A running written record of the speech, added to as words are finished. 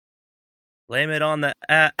Blame it on the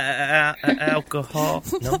alcohol.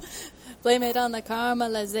 No? Blame it on the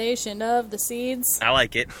caramelization of the seeds. I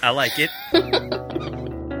like it.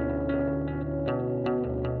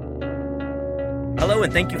 Hello,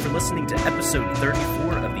 and thank you for listening to episode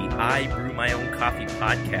 34 of the I Brew My Own Coffee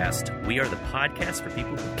podcast. We are the podcast for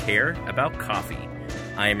people who care about coffee.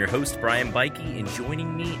 I am your host, Brian Bikey, and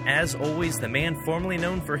joining me, as always, the man formerly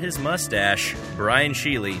known for his mustache, Brian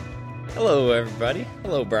Sheely. Hello, everybody.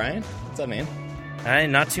 Hello, Brian. What's up,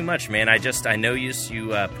 man? Not too much, man. I know you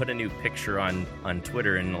put a new picture on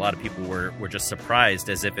Twitter, and a lot of people were just surprised,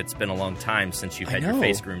 as if it's been a long time since you've had your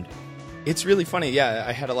face groomed. It's really funny. Yeah,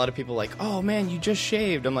 I had a lot of people like, oh, man, you just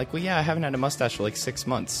shaved. I'm like, well, yeah, I haven't had a mustache for like 6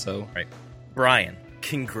 months, so. Right. Brian,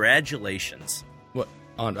 congratulations. What?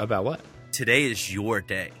 About what? Today is your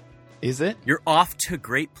day. Is it? You're off to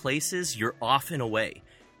great places. You're off and away.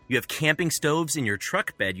 You have camping stoves in your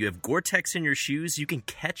truck bed. You have Gore-Tex in your shoes. You can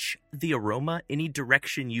catch the aroma any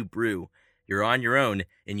direction you brew. You're on your own,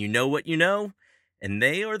 and you know what you know? And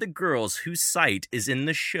they are the girls whose site is in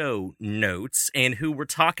the show notes and who we're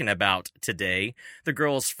talking about today. The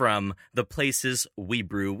girls from the places we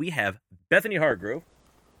brew. We have Bethany Hargrove,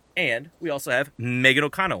 and we also have Megan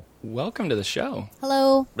O'Connell. Welcome to the show.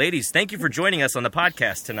 Hello. Ladies, thank you for joining us on the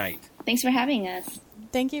podcast tonight. Thanks for having us.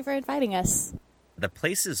 Thank you for inviting us. The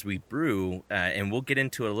places we brew, and we'll get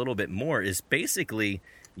into it a little bit more, is basically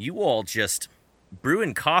you all just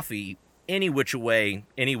brewing coffee any which way,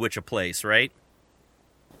 any which a place, right?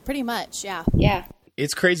 Pretty much, yeah. Yeah.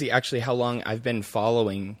 It's crazy, actually, how long I've been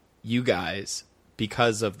following you guys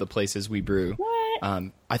because of the places we brew.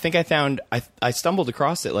 What? I think I stumbled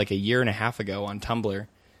across it like a year and a half ago on Tumblr.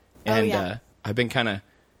 And I've been kind of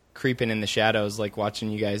creeping in the shadows, like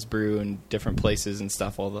watching you guys brew in different places and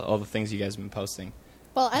stuff, all the things you guys have been posting.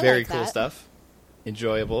 Well, I Very like cool that. stuff.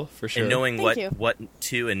 Enjoyable, for sure. And knowing Thank what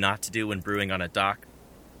to and not to do when brewing on a dock.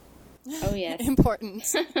 Oh, yes. Important.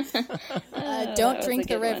 Don't was drink a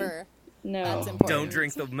the good one. river. No. That's important. Don't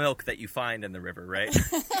drink the milk that you find in the river, right?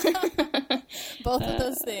 Both of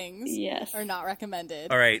those things Yes. are not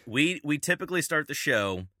recommended. All right, we typically start the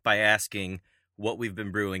show by asking what we've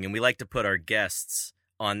been brewing, and we like to put our guests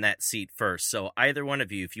on that seat first. So either one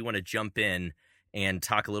of you, if you want to jump in and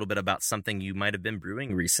talk a little bit about something you might have been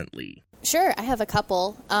brewing recently. Sure, I have a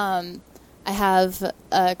couple. I have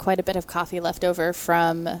quite a bit of coffee left over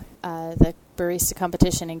from the barista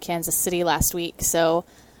competition in Kansas City last week. So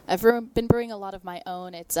I've been brewing a lot of my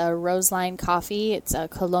own. It's a Roseline coffee. It's a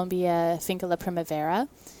Colombia Finca La Primavera.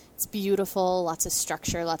 It's beautiful, lots of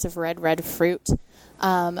structure, lots of red fruit.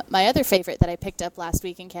 My other favorite that I picked up last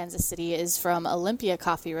week in Kansas City is from Olympia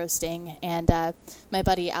Coffee Roasting, and my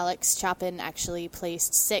buddy Alex Chopin actually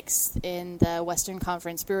placed 6th in the Western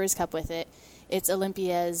Conference Brewers Cup with it. It's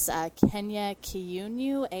Olympia's Kenya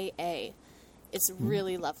Kiyunyu AA. It's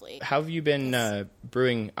really lovely. How have you been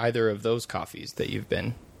brewing either of those coffees that you've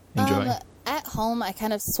been enjoying? At home, I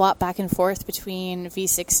kind of swap back and forth between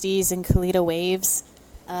V60s and Kalita Waves,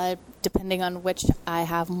 depending on which I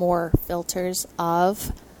have more filters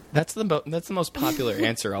of. That's the most popular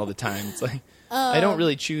answer all the time. It's like I don't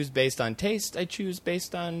really choose based on taste. I choose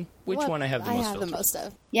based on which one I have the most filters. the most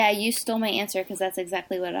of. Yeah, you stole my answer because that's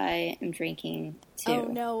exactly what I am drinking, too. Oh,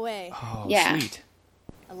 no way. Oh, Yeah. sweet.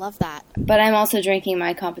 I love that. But I'm also drinking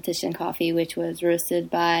my competition coffee, which was roasted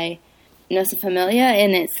by Nossa Familia,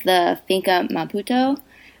 and it's the Finca Maputo,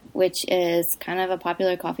 which is kind of a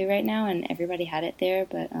popular coffee right now, and everybody had it there.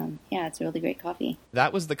 But, yeah, it's a really great coffee.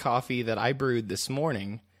 That was the coffee that I brewed this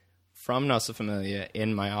morning from Nossa Familia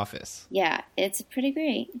in my office. Yeah, it's pretty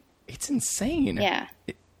great. It's insane. Yeah.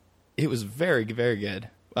 It was very, very good.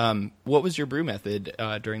 What was your brew method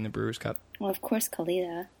during the Brewers Cup? Well, of course,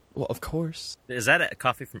 Kalita. Well, of course. Is that a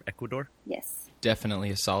coffee from Ecuador? Yes. Definitely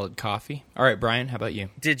a solid coffee. All right, Brian, how about you?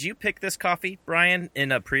 Did you pick this coffee, Brian,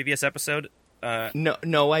 in a previous episode?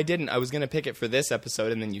 No, I didn't. I was going to pick it for this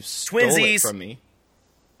episode, and then you stole Twinsies. it from me.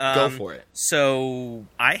 Go for it. So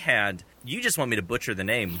you just want me to butcher the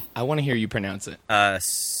name. I want to hear you pronounce it.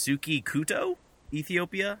 Suki Kuto,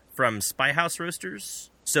 Ethiopia, from Spy House Roasters.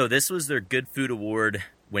 So this was their Good Food Award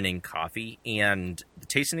winning coffee, and the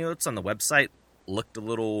tasting notes on the website looked a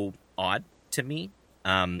little odd to me.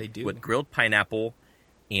 They do. With grilled pineapple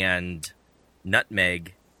and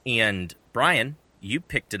nutmeg. And Brian, you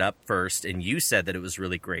picked it up first, and you said that it was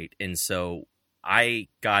really great. And so I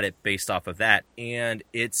got it based off of that, and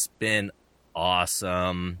it's been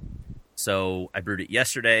awesome. So I brewed it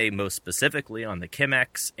yesterday, most specifically on the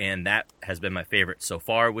Chemex, and that has been my favorite so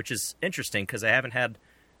far, which is interesting because I haven't had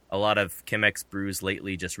A lot of Chemex brews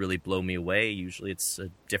lately just really blow me away. Usually it's a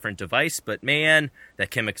different device, but man, that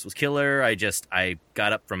Chemex was killer. I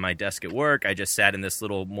got up from my desk at work. I just sat in this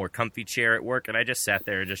little more comfy chair at work, and I just sat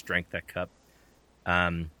there and just drank that cup.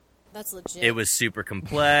 That's legit. It was super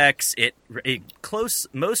complex. It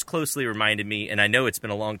most closely reminded me, and I know it's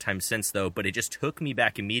been a long time since though, but it just took me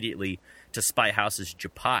back immediately to Spy House's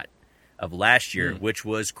Japat of last year, which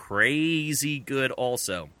was crazy good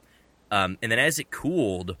also. And then as it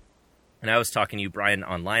cooled, and I was talking to you, Brian,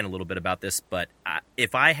 online a little bit about this, but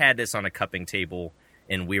if I had this on a cupping table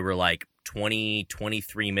and we were like 20,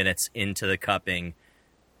 23 minutes into the cupping,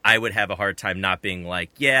 I would have a hard time not being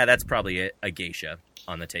like, yeah, that's probably a geisha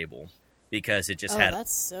on the table, because it just had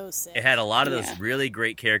that's so sick. It had a lot of those really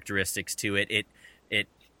great characteristics to it. It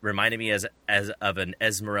reminded me as of an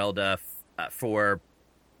Esmeralda for,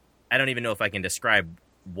 I don't even know if I can describe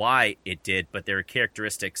why it did, but there are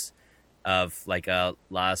characteristics of like a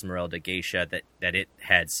La Esmeralda geisha that it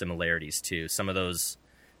had similarities to. Some of those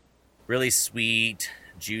really sweet,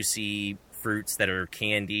 juicy fruits that are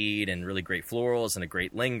candied, and really great florals, and a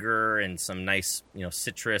great linger, and some nice,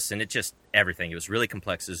 citrus, and it just everything. It was really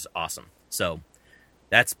complex. It was awesome. So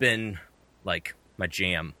that's been like my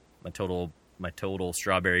jam, my total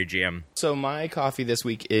strawberry jam. So my coffee this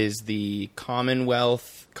week is the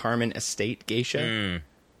Commonwealth Carmen Estate Geisha.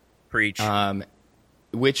 Preach.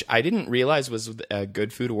 Which I didn't realize was a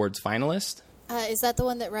Good Food Awards finalist. Is that the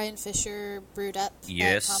one that Ryan Fisher brewed up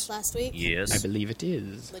at Comp last week? Yes. I believe it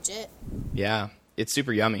is. Legit. Yeah, it's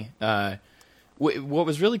super yummy. What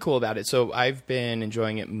was really cool about it, so I've been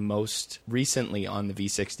enjoying it most recently on the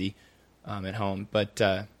V60 at home, but...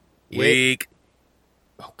 Weak.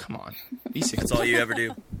 Oh, come on. V60. That's all you ever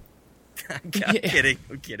do. I'm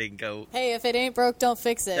kidding. Go. Hey, if it ain't broke, don't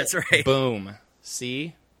fix it. That's right. Boom.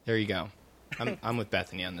 See? There you go. I'm with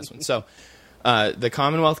Bethany on this one. So, the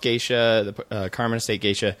Commonwealth Geisha, the Carmen Estate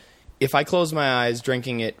Geisha, if I closed my eyes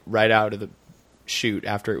drinking it right out of the chute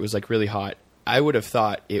after it was like really hot, I would have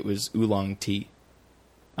thought it was oolong tea.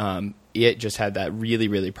 It just had that really,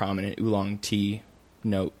 really prominent oolong tea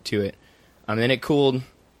note to it. Then it cooled,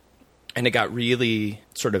 and it got really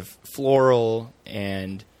sort of floral,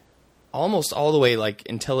 and almost all the way like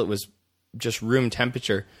until it was just room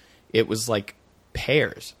temperature, it was like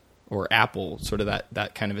pears or apple, sort of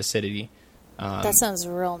that kind of acidity. That sounds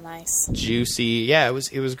real nice. Juicy. Yeah, it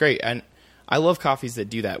was great. And I love coffees that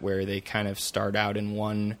do that, where they kind of start out in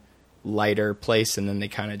one lighter place and then they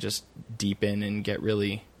kind of just deepen and get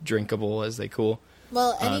really drinkable as they cool.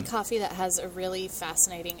 Well, any coffee that has a really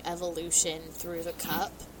fascinating evolution through the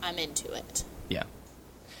cup, I'm into it. Yeah.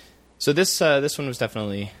 So this one was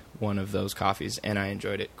definitely one of those coffees, and I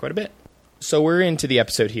enjoyed it quite a bit. So we're into the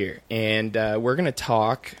episode here, and we're going to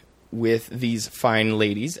talk with these fine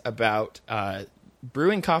ladies about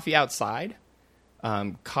brewing coffee outside.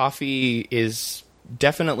 Coffee is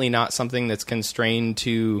definitely not something that's constrained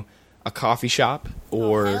to a coffee shop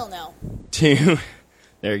or hell no. to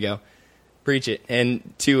there you go, preach it,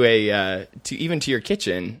 and to even to your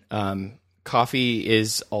kitchen. Coffee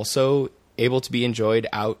is also able to be enjoyed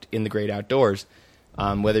out in the great outdoors.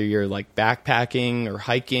 Whether you're like backpacking or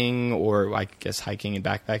hiking, or I guess hiking and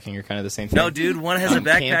backpacking are kind of the same thing. No, dude, one has a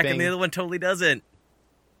backpack camping. and the other one totally doesn't.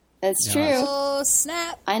 That's true. Oh,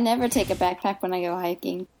 snap. I never take a backpack when I go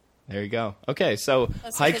hiking. There you go. Okay, so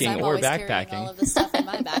That's hiking I'm or always carrying all backpacking, of the stuff in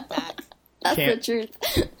my backpack. That's the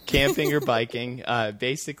truth. camping or biking,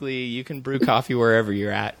 basically you can brew coffee wherever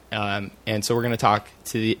you're at. And so we're going to talk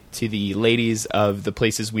to the ladies of the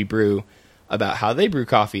places we brew about how they brew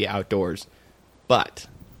coffee outdoors. But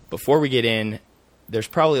before we get in, there's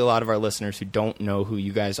probably a lot of our listeners who don't know who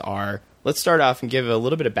you guys are. Let's start off and give a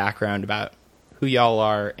little bit of background about who y'all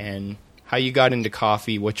are and how you got into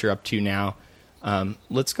coffee, what you're up to now.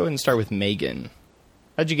 Let's go ahead and start with Megan.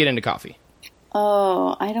 How'd you get into coffee?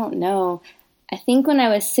 Oh, I don't know. I think when I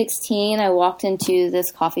was 16, I walked into this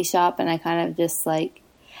coffee shop, and I kind of just like,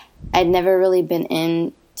 I'd never really been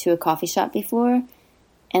into a coffee shop before.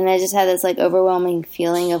 And I just had this like overwhelming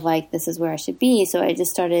feeling of like, this is where I should be. So I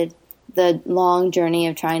just started the long journey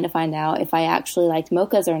of trying to find out if I actually liked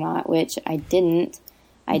mochas or not, which I didn't.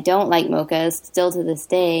 I don't like mochas still to this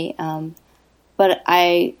day. But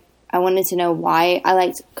I wanted to know why I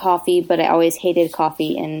liked coffee, but I always hated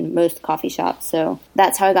coffee in most coffee shops. So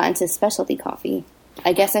that's how I got into specialty coffee.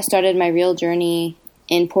 I guess I started my real journey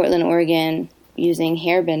in Portland, Oregon using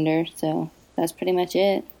Hairbender. So that's pretty much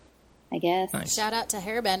it, I guess. Nice. Shout out to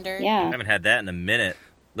Hairbender. I Yeah. haven't had that in a minute.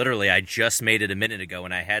 Literally, I just made it a minute ago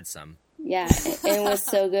and I had some. Yeah. It was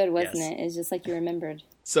so good, wasn't Yes. it? It's just like you remembered.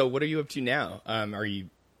 So what are you up to now? Are you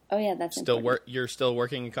Oh, yeah, that's You're still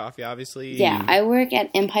working in coffee, obviously? Yeah, I work at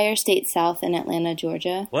Empire State South in Atlanta,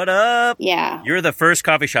 Georgia. What up? Yeah. You're the first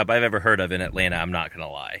coffee shop I've ever heard of in Atlanta, I'm not going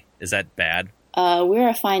to lie. Is that bad? We're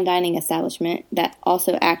a fine dining establishment that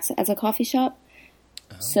also acts as a coffee shop.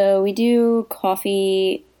 Oh. So we do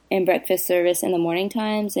coffee and breakfast service in the morning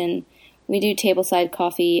times, and we do tableside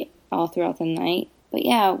coffee all throughout the night. But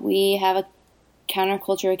yeah, we have a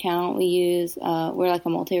counterculture account. We use, we're like a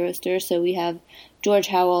multi-roaster, so we have George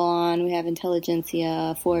Howell on, we have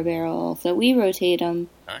Intelligentsia, 4 Barrel, so we rotate them.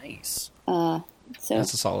 Nice. So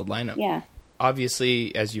that's a solid lineup. Yeah.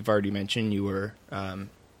 Obviously, as you've already mentioned, you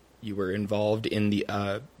were involved in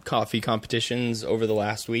the coffee competitions over the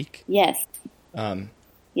last week. Yes.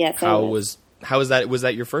 Yes. How was that? Was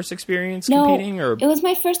that your first experience competing? No, it was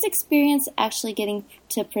my first experience actually getting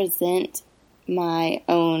to present my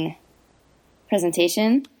own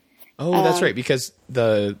presentation. Oh, that's right, because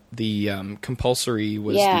the compulsory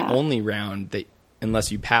was the only round that,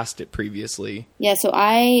 unless you passed it previously. Yeah, so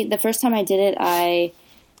the first time I did it, I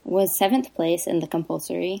was 7th place in the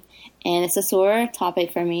compulsory, and it's a sore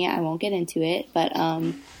topic for me. I won't get into it, but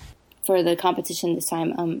for the competition this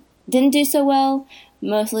time, didn't do so well,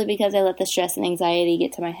 mostly because I let the stress and anxiety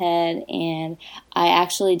get to my head, and I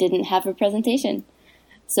actually didn't have a presentation.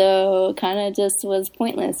 So kind of just was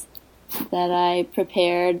pointless that I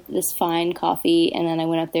prepared this fine coffee, and then I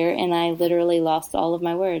went up there, and I literally lost all of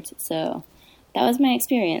my words. So that was my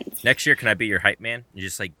experience. Next year, can I be your hype man and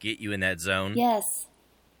just like get you in that zone? Yes.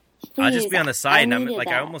 Please, I'll just be on the side, and I'm like,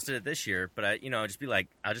 I almost did it this year, but I'll just be like,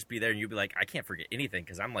 I'll just be there, and you'll be like, I can't forget anything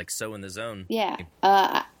because I'm like so in the zone. Yeah.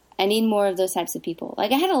 I need more of those types of people.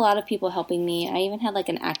 Like, I had a lot of people helping me. I even had like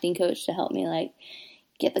an acting coach to help me like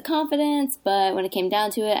get the confidence, but when it came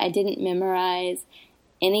down to it, I didn't memorize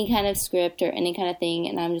any kind of script or any kind of thing,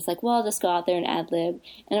 and I'm just like, well, I'll just go out there and ad-lib.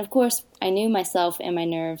 And of course, I knew myself and my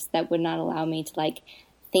nerves that would not allow me to like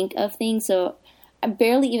think of things, so I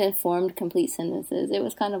barely even formed complete sentences. It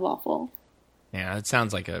was kind of awful. Yeah, it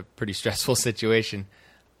sounds like a pretty stressful situation.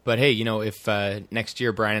 But hey, if next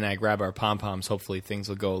year Brian and I grab our pom-poms, hopefully things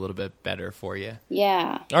will go a little bit better for you.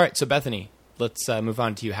 Yeah. All right, so Bethany, let's move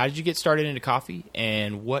on to you. How did you get started into coffee,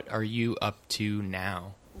 and what are you up to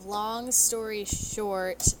now? Long story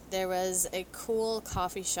short, there was a cool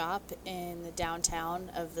coffee shop in the downtown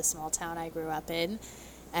of the small town I grew up in,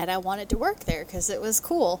 and I wanted to work there because it was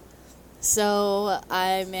cool. So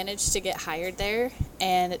I managed to get hired there,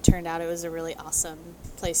 and it turned out it was a really awesome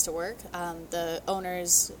place to work.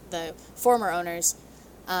 The former owners,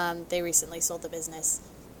 they recently sold the business,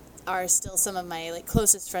 are still some of my like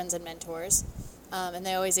closest friends and mentors, and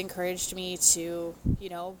they always encouraged me to,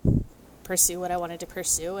 pursue what I wanted to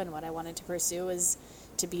pursue, and what I wanted to pursue was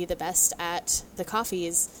to be the best at the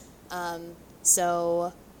coffees.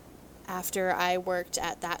 So after I worked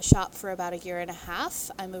at that shop for about 1.5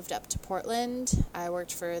 years, I moved up to Portland. I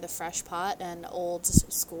worked for the Fresh Pot, an old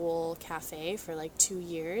school cafe, for like 2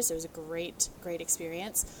 years. It was a great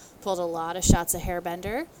experience. Pulled a lot of shots of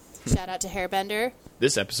Hairbender. Shout out to Hairbender.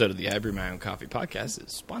 This episode of the I Brew My Own Coffee podcast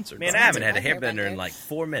is sponsored. Man, I haven't had a Hairbender in like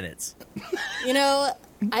 4 minutes.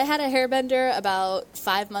 I had a Hairbender about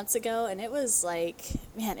 5 months ago, and it was like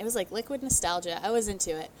liquid nostalgia. I was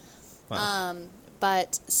into it. Wow.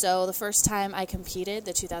 But so the first time I competed,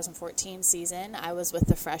 the 2014 season, I was with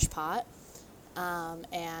the Fresh Pot.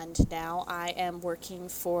 And now I am working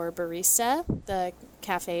for Barista, the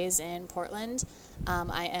cafes in Portland.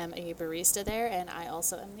 I am a barista there, and I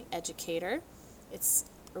also am the educator. It's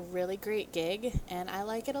a really great gig, and I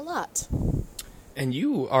like it a lot. And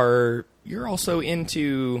you're also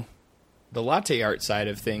into the latte art side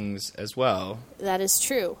of things as well. That is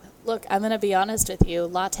true. Look, I'm going to be honest with you.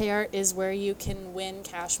 Latte art is where you can win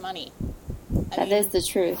cash money. That is the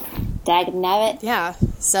truth. Dagnabbit. Yeah.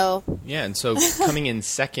 Yeah, and so coming in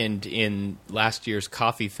second in last year's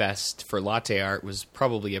Coffee Fest for latte art was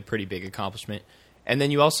probably a pretty big accomplishment. And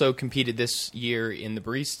then you also competed this year in the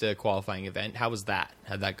barista qualifying event. How was that?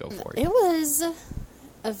 How'd that go for you? It was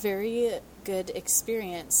a very good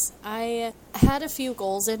experience. I had a few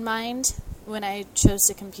goals in mind when I chose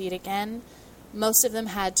to compete again. Most of them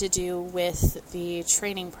had to do with the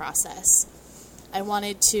training process. I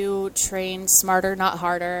wanted to train smarter, not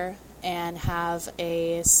harder, and have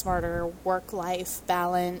a smarter work-life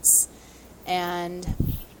balance,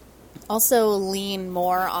 and also lean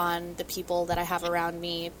more on the people that I have around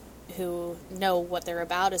me who know what they're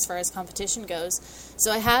about as far as competition goes.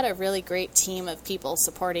 So I had a really great team of people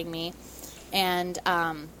supporting me, and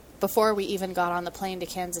before we even got on the plane to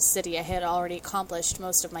Kansas City, I had already accomplished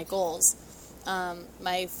most of my goals.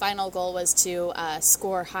 My final goal was to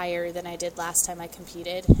score higher than I did last time I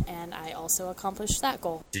competed, and I also accomplished that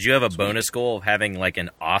goal. Did you have a bonus goal of having like an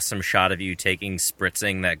awesome shot of you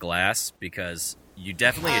spritzing that glass? Because you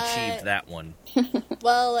definitely achieved that one.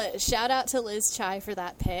 Well, shout out to Liz Chai for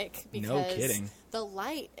that pick, because No kidding. the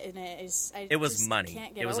light in it is... It was money.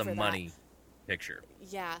 Can't get It was a over money picture.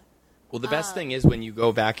 that. Yeah. Well, the best thing is when you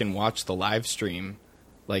go back and watch the live stream,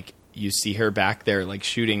 like, you see her back there, like,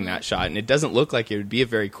 shooting that shot, and it doesn't look like it would be a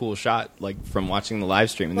very cool shot, like, from watching the live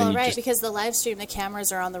stream. And Well, then you right, just... because the live stream, the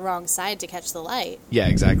cameras are on the wrong side to catch the light. Yeah,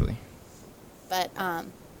 exactly. But,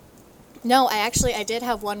 no, I did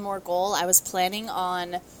have one more goal. I was planning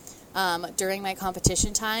on, during my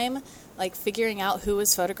competition time, like, figuring out who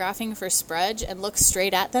was photographing for Sprudge and look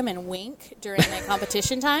straight at them and wink during my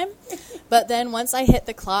competition time. But then once I hit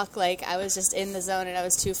the clock, like, I was just in the zone and I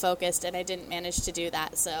was too focused and I didn't manage to do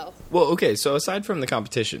that, so. Well, okay, so aside from the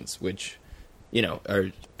competitions, which, you know,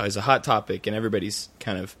 is a hot topic and everybody's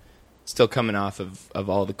kind of still coming off of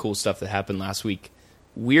all the cool stuff that happened last week,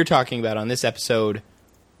 we're talking about on this episode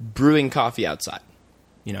brewing coffee outside.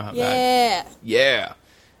 You know how Yeah. Yeah.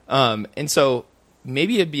 And so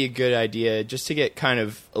maybe it'd be a good idea just to get kind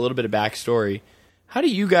of a little bit of backstory. How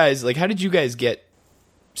did you guys get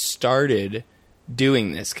started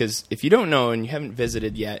doing this? Because if you don't know and you haven't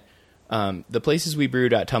visited yet,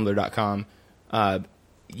 theplaceswebrew.tumblr.com,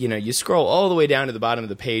 you know, you scroll all the way down to the bottom of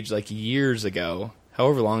the page like years ago,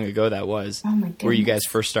 however long ago that was, where you guys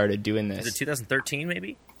first started doing this. Was it 2013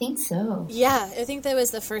 maybe? I think so. Yeah, I think that was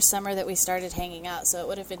the first summer that we started hanging out, so it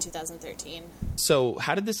would have been 2013. So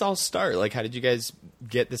how did this all start? Like, how did you guys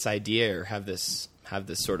get this idea or have this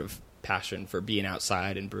sort of passion for being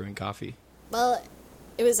outside and brewing coffee? Well,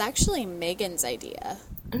 it was actually Megan's idea.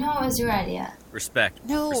 No, it was your idea. Respect.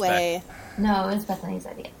 No Respect. way. No, it was Bethany's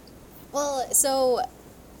idea. Well, so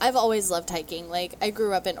I've always loved hiking. Like, I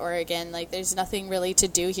grew up in Oregon. Like, there's nothing really to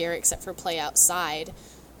do here except for play outside.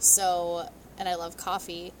 So, and I love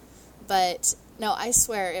coffee. But, no, I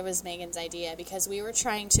swear it was Megan's idea because we were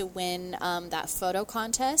trying to win that photo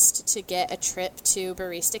contest to get a trip to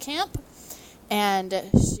Barista Camp. And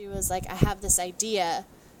she was like, I have this idea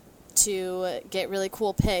to get really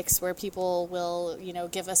cool pics where people will, you know,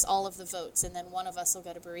 give us all of the votes and then one of us will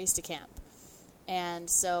go to Barista Camp. And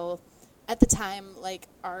so at the time, like,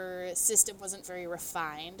 our system wasn't very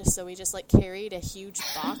refined, so we just, like, carried a huge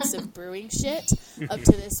box of brewing shit up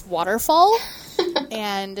to this waterfall.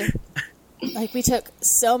 And, like, we took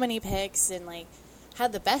so many pics and, like,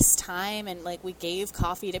 had the best time, and, like, we gave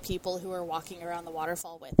coffee to people who were walking around the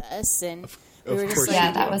waterfall with us, and we were just like,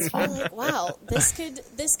 yeah, that was fun. like, wow, this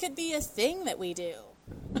could be a thing that we do.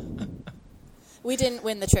 We didn't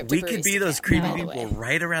win the trip to We Barista could be those Camp, creepy by the people way.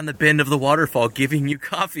 right around the bend of the waterfall giving you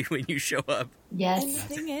coffee when you show up. Yes. And the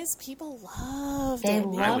thing is, people loved They it.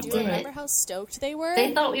 Man, loved do you it. remember how stoked they were?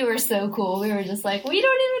 They thought we were so cool. We were just like, we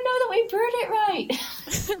don't even know that we brewed it right.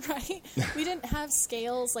 Right? We didn't have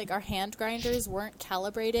scales. Like, our hand grinders weren't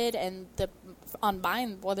calibrated, and on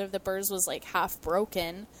mine, one of the burrs was, like, half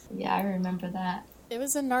broken. Yeah, I remember that. It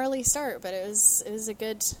was a gnarly start, but it was a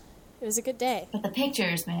good day. But the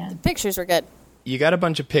pictures, man. Pictures were good. You got a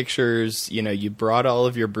bunch of pictures, you know, you brought all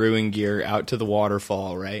of your brewing gear out to the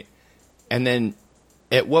waterfall, right? And then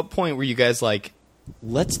at what point were you guys like,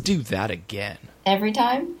 let's do that again? Every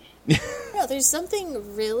time? No, there's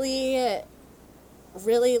something really,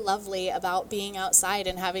 really lovely about being outside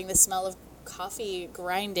and having the smell of coffee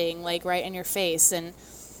grinding, like, right in your face. And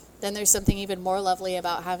then there's something even more lovely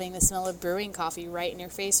about having the smell of brewing coffee right in your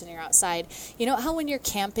face when you're outside. You know how when you're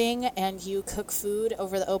camping and you cook food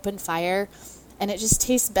over the open fire and it just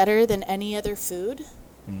tastes better than any other food?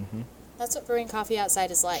 Mm-hmm. That's what brewing coffee outside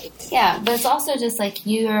is like. Yeah, but it's also just like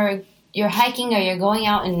you're hiking or you're going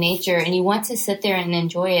out in nature and you want to sit there and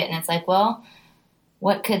enjoy it. And it's like, well,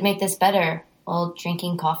 what could make this better? Well,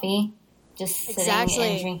 drinking coffee. Just sitting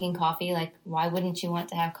and drinking coffee. Like, why wouldn't you want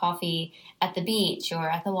to have coffee at the beach or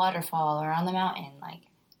at the waterfall or on the mountain? Like,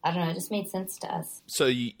 I don't know. It just made sense to us. So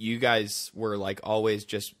you guys were like always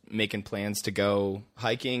just making plans to go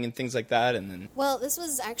hiking and things like that, and then... Well, this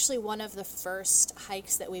was actually one of the first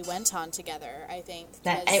hikes that we went on together, I think.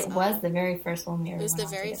 That it was the very first one we ever went on. It was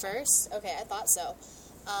the very together. first? Okay, I thought so.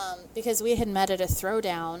 Because we had met at a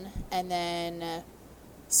throwdown and then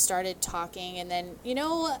started talking, and then, you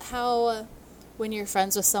know how when you're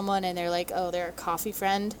friends with someone and they're like, oh, they're a coffee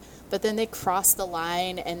friend, but then they cross the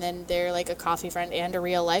line and then they're like a coffee friend and a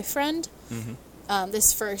real life friend? Mm-hmm.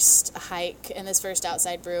 This first hike and this first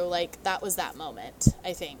outside brew, like, that was that moment,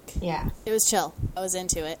 I think. Yeah. It was chill. I was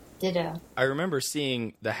into it. Ditto. I remember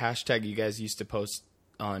seeing the hashtag you guys used to post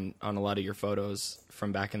on a lot of your photos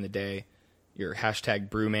from back in the day. your hashtag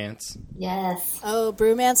brewmance. Yes. Oh,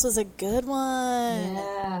 Brewmance was a good one.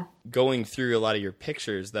 Yeah. Going through a lot of your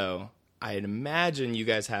pictures, though, I'd imagine you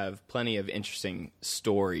guys have plenty of interesting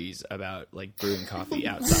stories about like brewing coffee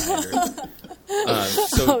outside.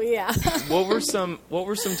 Oh yeah. what were some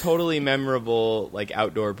totally memorable like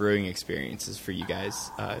outdoor brewing experiences for you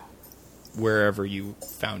guys, wherever you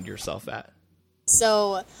found yourself at?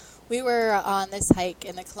 So we were on this hike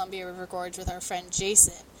in the Columbia River Gorge with our friend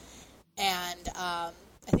Jason, and I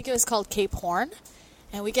think it was called Cape Horn.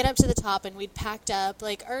 And we get up to the top, and we'd packed up,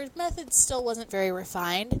 like, our method still wasn't very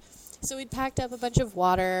refined, so we'd packed up a bunch of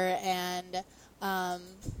water and, all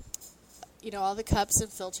the cups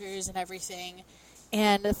and filters and everything.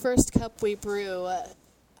 And the first cup we brew,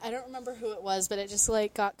 I don't remember who it was, but it just,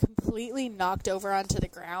 like, got completely knocked over onto the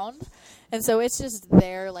ground. And so it's just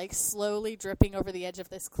there, like, slowly dripping over the edge of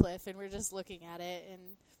this cliff, and we're just looking at it, and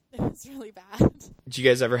it was really bad. Did you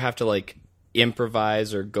guys ever have to, like,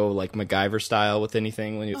 improvise or go, like, MacGyver style with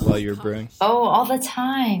anything while you were brewing? Oh, all the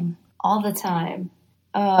time. All the time.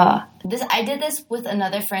 I did this with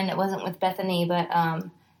another friend. It wasn't with Bethany, but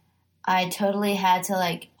I totally had to,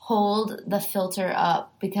 like, hold the filter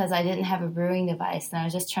up because I didn't have a brewing device, and I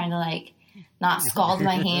was just trying to, like, not scald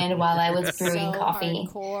my hand while I was brewing coffee.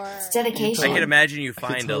 Hardcore. It's dedication. I can imagine you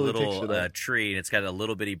find totally a little picture that. tree, and it's got a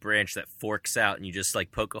little bitty branch that forks out, and you just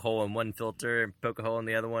like poke a hole in one filter and poke a hole in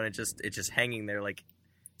the other one. It's just hanging there like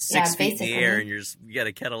 6 feet in the air, and you got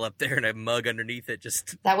a kettle up there and a mug underneath it.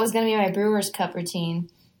 That was going to be my brewer's cup routine.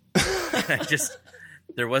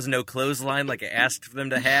 There was no clothesline like I asked for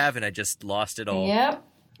them to have, and I just lost it all. Yep.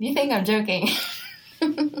 You think I'm joking?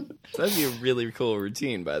 That'd be a really cool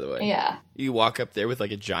routine, by the way. Yeah. You walk up there with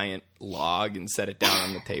like a giant log and set it down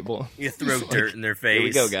on the table. You throw dirt in their face. Here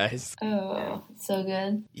we go, guys. Oh, so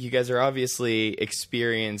good. You guys are obviously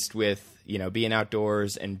experienced with, being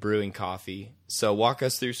outdoors and brewing coffee. So walk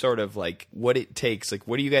us through sort of like what it takes. Like,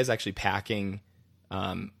 what are you guys actually packing?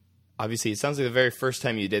 Obviously, it sounds like the very first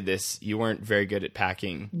time you did this, you weren't very good at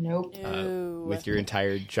packing. Nope. With your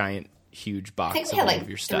entire giant, huge box I think we of had all like of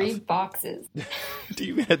your stuff. 3 boxes.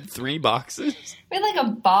 You had 3 boxes? We had like a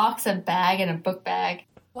box, a bag, and a book bag.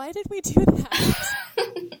 Why did we do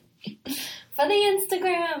that? For the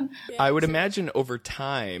Instagram. I would imagine over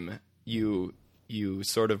time you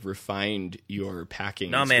sort of refined your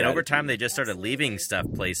packing. No, man, strategy. over time they just started leaving stuff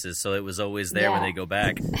places, so it was always there when they go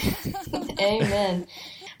back. Amen.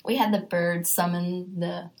 We had the bird summon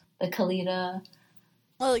the Kalita.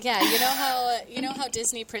 Well, yeah, you know how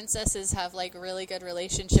Disney princesses have like really good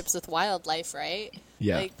relationships with wildlife, right?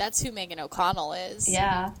 Yeah. Like that's who Megan O'Connell is.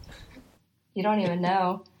 Yeah. You don't even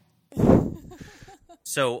know.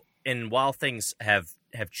 So, and while things have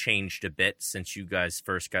changed a bit since you guys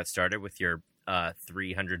first got started with your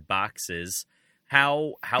 300 boxes,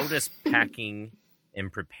 how does packing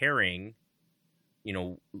and preparing,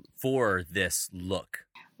 for this look?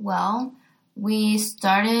 Well, we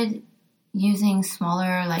started using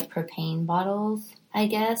smaller like propane bottles, I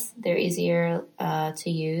guess. They're easier to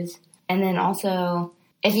use. And then also,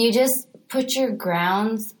 if you just put your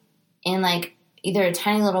grounds in like either a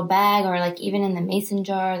tiny little bag or like even in the mason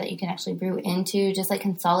jar that you can actually brew into, just like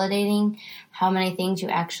consolidating how many things you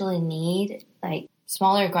actually need, like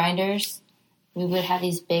smaller grinders. We would have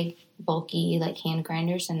these big, bulky, like hand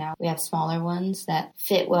grinders, and now we have smaller ones that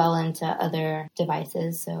fit well into other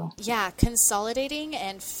devices. So yeah, consolidating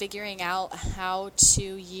and figuring out how to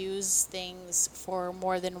use things for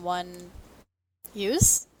more than one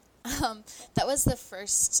use. That was the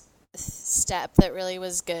first step that really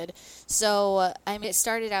was good. So it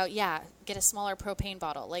started out, get a smaller propane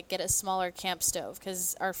bottle, like get a smaller camp stove,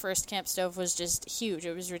 because our first camp stove was just huge.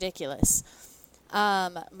 It was ridiculous.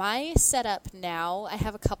 My setup now, I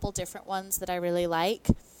have a couple different ones that I really like.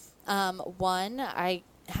 One, I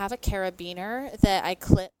have a carabiner that I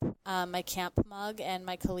clip my camp mug and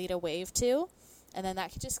my Kalita Wave to, and then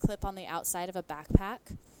that can just clip on the outside of a backpack.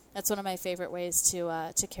 That's one of my favorite ways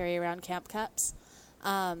to carry around camp cups.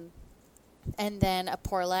 And then a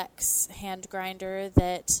Porlex hand grinder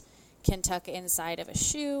that can tuck inside of a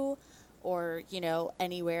shoe or,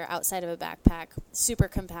 anywhere outside of a backpack. Super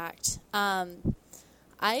compact.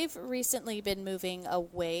 I've recently been moving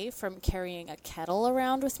away from carrying a kettle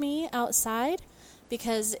around with me outside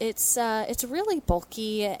because it's really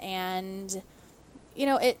bulky and,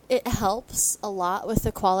 it helps a lot with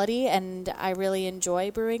the quality, and I really enjoy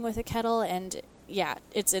brewing with a kettle, and yeah,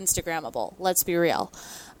 it's Instagrammable. Let's be real.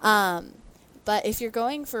 But if you're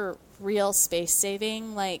going for real space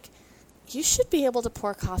saving, like, you should be able to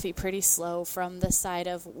pour coffee pretty slow from the side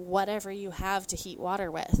of whatever you have to heat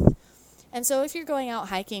water with. And so if you're going out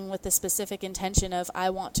hiking with the specific intention of, I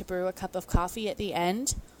want to brew a cup of coffee at the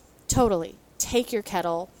end, totally. Take your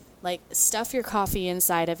kettle, like stuff your coffee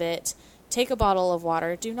inside of it, take a bottle of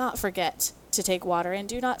water. Do not forget to take water, and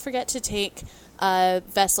do not forget to take a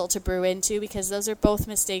vessel to brew into, because those are both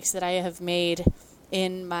mistakes that I have made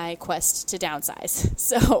in my quest to downsize.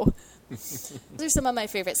 So those are some of my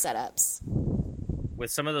favorite setups.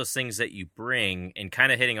 With some of those things that you bring, and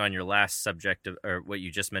kind of hitting on your last subject of, or what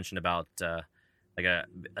you just mentioned about like a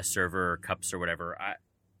server or cups or whatever,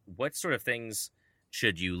 what sort of things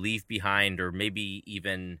should you leave behind, or maybe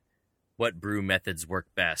even what brew methods work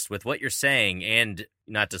best? With what you're saying, and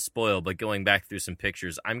not to spoil, but going back through some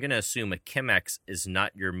pictures, I'm going to assume a Chemex is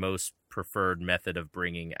not your most preferred method of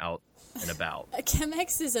bringing out and about. A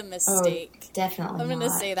Chemex is a mistake. Oh, definitely I'm going to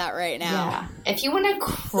say that right now. Yeah. If you want to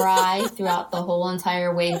cry throughout the whole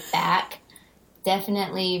entire way back,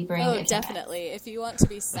 definitely bring a Chemex. Definitely. If you want to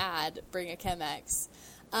be sad, bring a Chemex.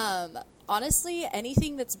 Honestly,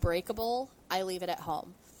 anything that's breakable, I leave it at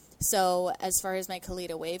home. So as far as my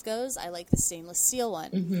Kalita Wave goes, I like the stainless steel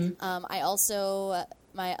one. Mm-hmm. I also,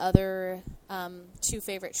 my other two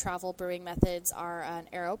favorite travel brewing methods are an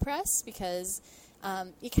AeroPress, because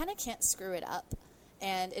you kind of can't screw it up.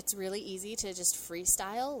 And it's really easy to just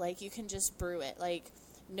freestyle. Like, you can just brew it. Like,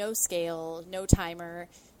 no scale, no timer.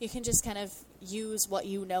 You can just kind of use what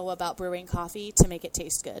you know about brewing coffee to make it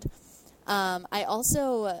taste good. I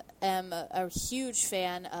also am a huge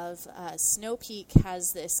fan of Snow Peak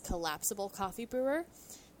has this collapsible coffee brewer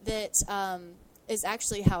that is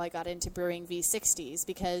actually how I got into brewing V60s,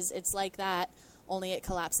 because it's like that, only it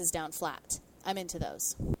collapses down flat. I'm into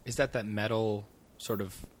those. Is that metal sort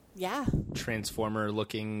of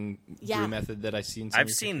transformer-looking brew method that I've seen?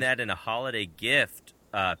 I've seen that in a holiday gift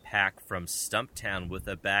pack from Stumptown with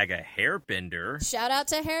a bag of Hairbender. Shout out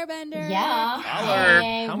to Hairbender. Yeah.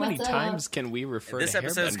 Hey, how many times can we refer this to Hairbender?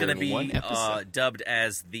 This episode is going to be dubbed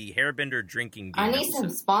as the Hairbender drinking game. I need some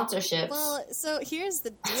sponsorships. Well, so here's the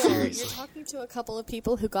deal. You're talking to a couple of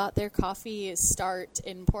people who got their coffee start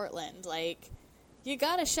in Portland. Like, you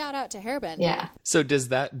got to shout out to Hairbender. Yeah. So does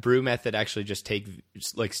that brew method actually just take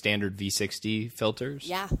like standard V60 filters?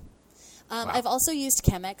 Yeah. Wow. I've also used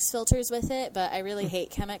Chemex filters with it, but I really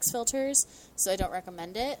hate Chemex filters, so I don't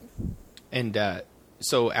recommend it. And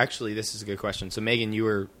so actually, this is a good question. So Megan, you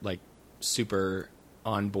were like super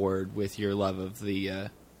on board with your love of the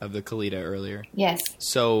Kalita earlier. Yes.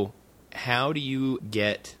 So how do you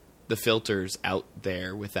get the filters out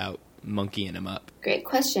there without monkeying them up? Great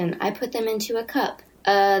question. I put them into a cup.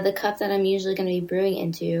 The cup that I'm usually going to be brewing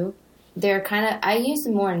into, I use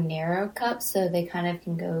more narrow cups, so they kind of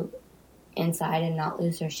can go inside and not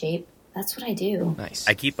lose their shape. That's what I do. Nice.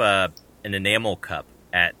 I keep an enamel cup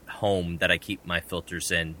at home that I keep my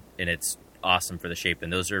filters in, and it's awesome for the shape.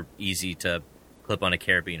 And those are easy to clip on a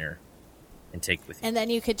carabiner and take with you. And then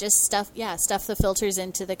you could just stuff the filters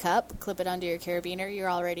into the cup, clip it onto your carabiner. You're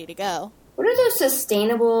all ready to go. What are those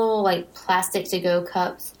sustainable, like, plastic to-go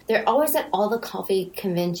cups? They're always at all the coffee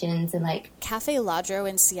conventions and, like... Cafe Ladro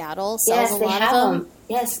in Seattle sells a lot of them.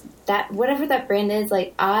 Yes, whatever that brand is,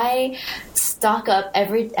 like, I stock up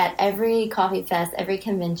at every coffee fest, every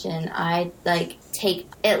convention. I, like, take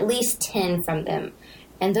at least 10 from them.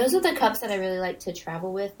 And those are the cups that I really like to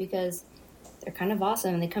travel with, because they're kind of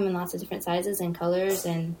awesome. They come in lots of different sizes and colors,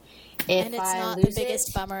 and if I lose it... the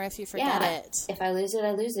biggest bummer if you forget it. If I lose it,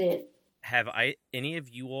 I lose it. Have any of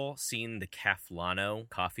you all seen the Caflano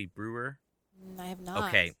coffee brewer? I have not.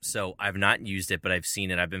 Okay, so I've not used it, but I've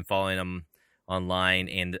seen it. I've been following them online,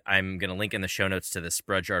 and I'm going to link in the show notes to the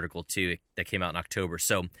Sprudge article, too, that came out in October.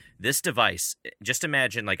 So this device, just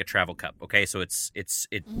imagine like a travel cup, okay? So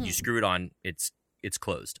you screw it on, it's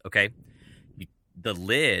closed, okay? The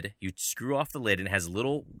lid, you screw off the lid, and it has a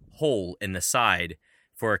little hole in the side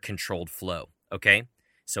for a controlled flow, okay?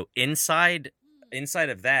 So inside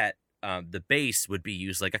of that, the base would be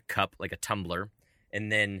used like a cup, like a tumbler,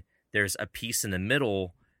 and then there's a piece in the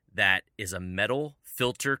middle that is a metal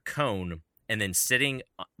filter cone, and then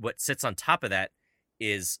what sits on top of that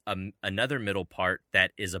is another middle part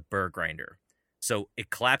that is a burr grinder. So it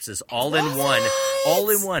collapses all in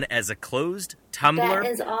one as a closed tumbler,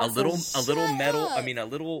 That is awesome. a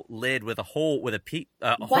little lid with a hole with a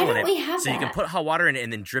hole Why in don't it, we have so you can that? put hot water in it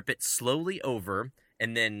and then drip it slowly over,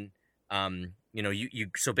 and then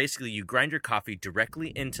so basically you grind your coffee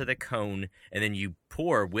directly into the cone, and then you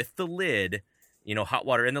pour with the lid, hot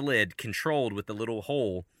water in the lid, controlled with the little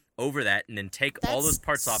hole over that, and then take all those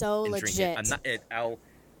parts off and legit. drink it.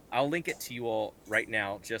 I'll link it to you all right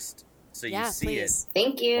now, just so you see please. it.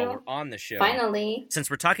 Thank you. While we're on the show. Finally. Since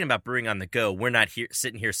we're talking about brewing on the go, we're not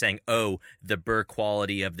sitting here saying, "Oh, the burr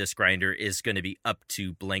quality of this grinder is going to be up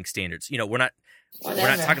to blank standards." You know, we're not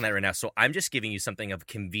talking that right now. So I'm just giving you something of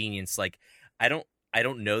convenience. Like, I don't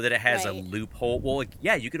know that it has a loophole. Well, like,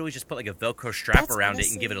 yeah, you could always just put like a Velcro strap around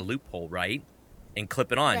it and give it a loophole, right? And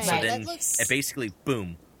clip it on. Right. So then it basically,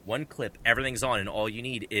 boom, one clip, everything's on, and all you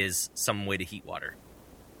need is some way to heat water.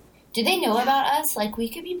 Do they know about us? Like, we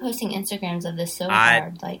could be posting Instagrams of this so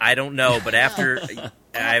hard. Like, I don't know, but after,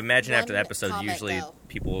 I imagine after the episode, comment, usually though.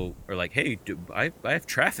 people are like, "Hey, I have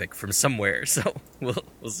traffic from somewhere," so we'll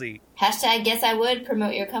see. Hashtag guess I would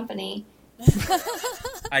promote your company.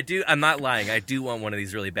 I do. I'm not lying. I do want one of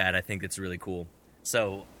these really bad. I think it's really cool.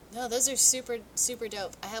 So No, those are super, super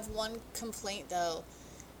dope. I have one complaint, though,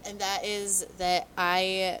 and that is that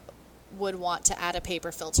I would want to add a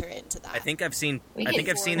paper filter into that. I think I've seen. We I think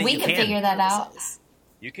I've seen that we you can can figure that out.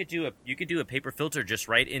 You could do a paper filter just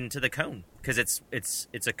right into the cone because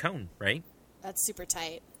it's a cone, right? That's super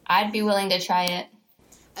tight. I'd be willing to try it.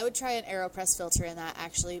 I would try an AeroPress filter in that,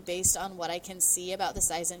 actually, based on what I can see about the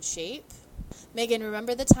size and shape. Megan,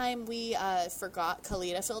 remember the time we forgot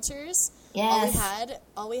Kalita filters? Yes.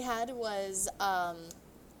 All we had was a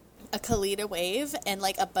Kalita Wave and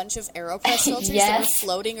like a bunch of AeroPress filters that were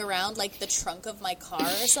floating around like the trunk of my car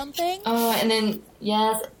or something. Oh, and then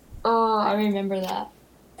I remember that.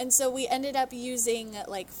 And so we ended up using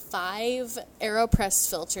like 5 AeroPress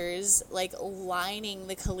filters, like lining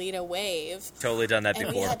the Kalita Wave. Totally done that and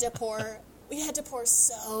before. We had to pour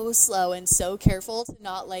so slow and so careful to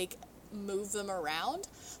not like move them around,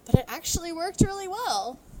 but it actually worked really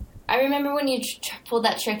well. I remember when you pulled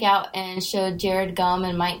that trick out and showed Jared Gum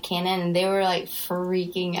and Mike Cannon, and they were like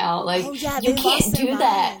freaking out. Like, you can't do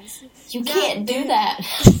that. You can't do that.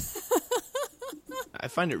 I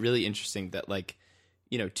find it really interesting that, like,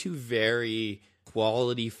 you know, 2 very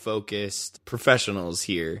quality focused professionals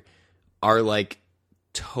here are like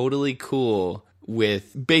totally cool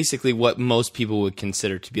with basically what most people would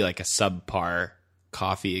consider to be like a subpar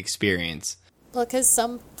coffee experience. Well, because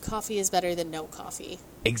some coffee is better than no coffee.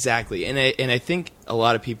 Exactly. And I think a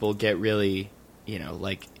lot of people get really, you know,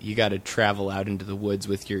 like you got to travel out into the woods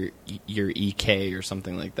with your EK or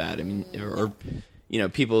something like that. I mean, or you know,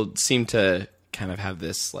 people seem to kind of have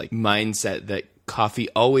this like mindset that coffee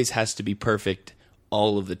always has to be perfect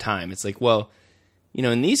all of the time. It's like, well, you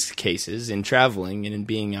know, in these cases, in traveling and in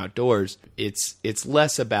being outdoors, it's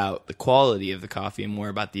less about the quality of the coffee and more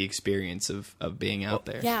about the experience of being out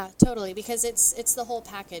there. Yeah, totally, because it's the whole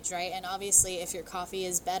package, right? And obviously, if your coffee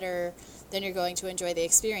is better, then you're going to enjoy the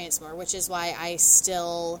experience more, which is why I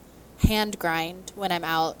still hand grind when I'm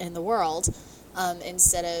out in the world,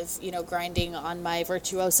 instead of, you know, grinding on my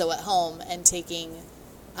Virtuoso at home and taking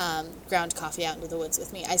ground coffee out into the woods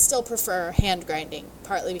with me. I still prefer hand grinding,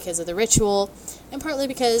 partly because of the ritual and partly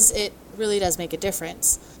because it really does make a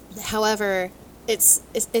difference. However, it's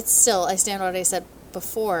still, I stand on what I said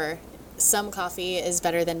before, some coffee is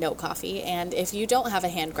better than no coffee, and if you don't have a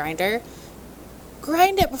hand grinder,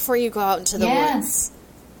 grind it before you go out into the woods.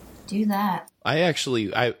 Do that.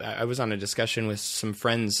 I was on a discussion with some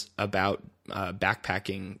friends about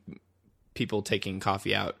backpacking, people taking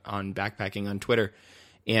coffee out on backpacking on Twitter.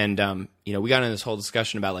 And, you know, we got into this whole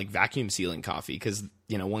discussion about like vacuum sealing coffee because,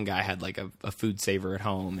 you know, one guy had like a food saver at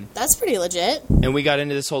home. And that's pretty legit. And we got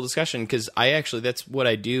into this whole discussion because that's what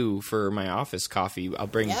I do for my office coffee. I'll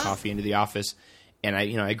bring coffee into the office and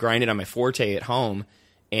I grind it on my Forte at home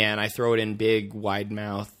and I throw it in big wide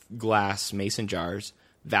mouth glass mason jars,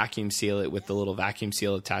 vacuum seal it with the little vacuum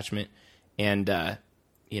seal attachment and,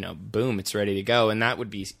 you know, boom, it's ready to go. And that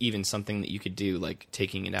would be even something that you could do, like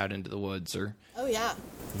taking it out into the woods or,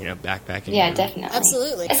 you know, backpacking. Yeah, definitely.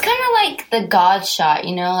 Absolutely. It's kind of like the God shot,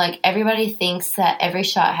 you know, like everybody thinks that every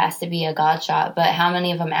shot has to be a God shot, but how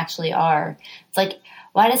many of them actually are? It's like,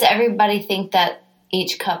 why does everybody think that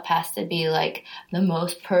each cup has to be like the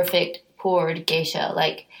most perfect poured geisha?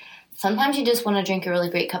 Like sometimes you just want to drink a really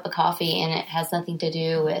great cup of coffee and it has nothing to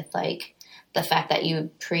do with like the fact that you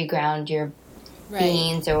pre-ground your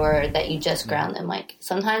beans or that you just ground them. Like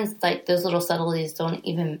sometimes like those little subtleties don't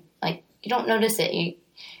even like you don't notice it.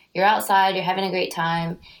 You're outside, you're having a great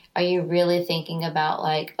time. Are you really thinking about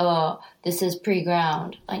like, oh, this is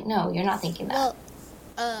pre-ground? Like, no, you're not thinking that.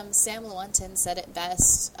 Well, Sam Lewontin said it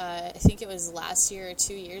best. I think it was last year or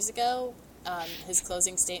 2 years ago. His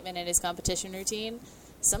closing statement in his competition routine.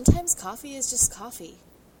 Sometimes coffee is just coffee.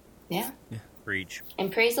 Yeah. Preach.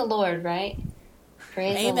 And praise the Lord, right?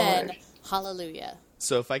 Praise Amen. the Lord. Hallelujah.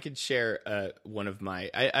 So if I could share one of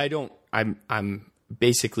my, I'm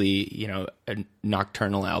basically, a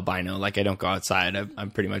nocturnal albino. Like, I don't go outside.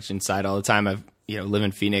 I'm pretty much inside all the time. I've live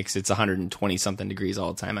in Phoenix. It's 120 something degrees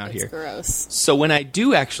all the time out here. Gross. So when I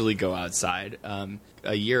do actually go outside,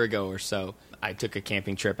 a year ago or so, I took a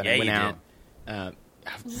camping trip and I went out.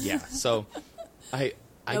 So I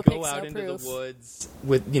go out into the woods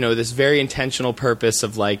with this very intentional purpose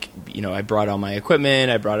of like I brought all my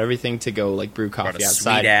equipment. I brought everything to go like brew coffee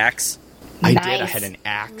outside. Sweet axe. I did. I had an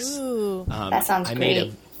axe. Ooh. That sounds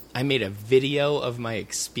great. I made a video of my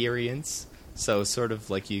experience. So sort of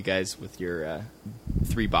like you guys with your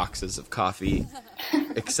 3 boxes of coffee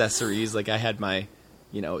accessories. Like I had my,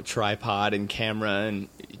 tripod and camera and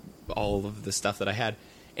all of the stuff that I had.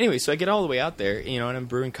 Anyway, so I get all the way out there, and I'm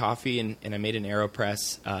brewing coffee, and I made an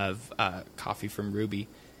AeroPress of coffee from Ruby.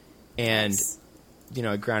 And,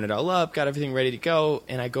 I ground it all up, got everything ready to go,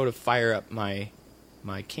 and I go to fire up my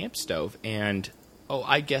camp stove. And,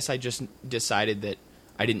 I guess I just decided that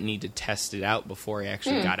I didn't need to test it out before I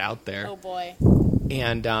actually got out there. Oh, boy.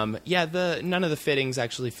 And, none of the fittings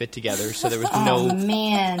actually fit together, so there was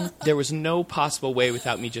there was no possible way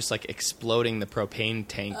without me just, like, exploding the propane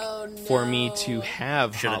tank for me to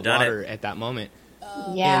have hot water at that moment.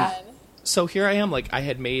 Yeah. And so here I am, like, I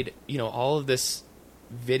had made, all of this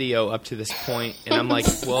video up to this point, and I'm like,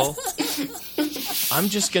 well, I'm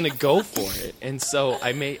just going to go for it. And so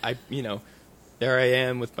there I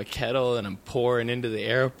am with my kettle, and I'm pouring into the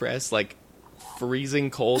AeroPress, like, freezing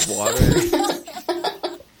cold water.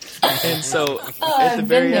 And so at the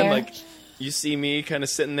very end, like, you see me kind of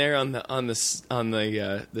sitting there on the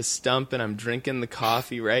stump, and I'm drinking the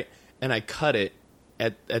coffee, right? And I cut it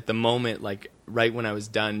at the moment, like right when I was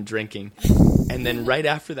done drinking, and then right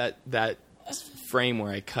after that frame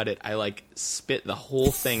where I cut it, I like spit the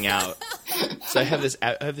whole thing out. So I have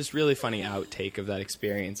this really funny outtake of that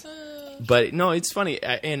experience. But no, it's funny,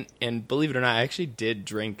 and believe it or not, I actually did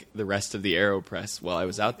drink the rest of the AeroPress while I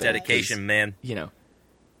was out there. Dedication, man.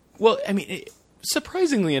 Well, I mean,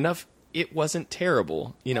 surprisingly enough, it wasn't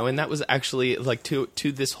terrible, and that was actually like to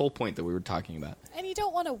this whole point that we were talking about. And you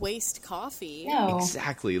don't want to waste coffee. No.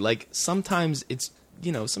 Exactly. Like sometimes it's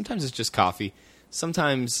just coffee.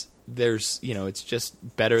 Sometimes there's it's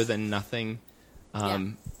just better than nothing.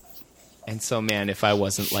 And so, man, if I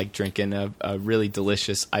wasn't like drinking a really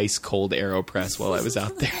delicious ice cold AeroPress while I was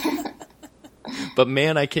out there. But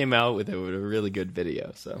man, I came out with a really good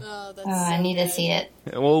video. So I need to see it.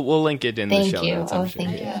 We'll link it in the show notes. I'm sure.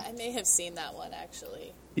 Thank you. Yeah, I may have seen that one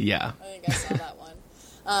actually. Yeah, I think I saw that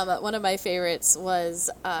one. One of my favorites was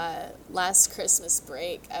last Christmas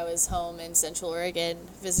break. I was home in Central Oregon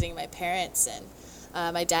visiting my parents,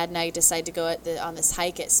 and my dad and I decided to go on this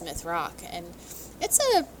hike at Smith Rock, and it's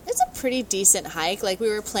a pretty decent hike. Like we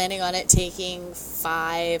were planning on it taking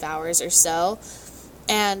 5 hours or so,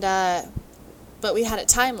 and but we had a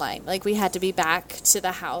timeline. Like we had to be back to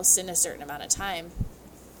the house in a certain amount of time.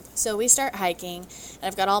 So we start hiking, and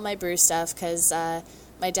I've got all my brew stuff because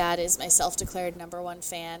my dad is my self-declared #1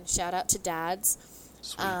 fan. Shout out to dads.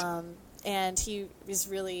 Sweet. And he was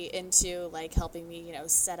really into like helping me,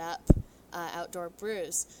 set up outdoor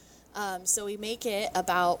brews. So we make it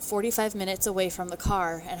about 45 minutes away from the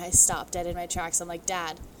car, and I stopped dead in my tracks. I'm like,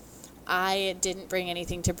 Dad, I didn't bring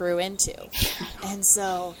anything to brew into. And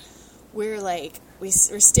so we're like, we're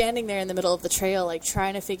standing there in the middle of the trail, like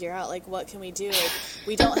trying to figure out like what can we do. Like,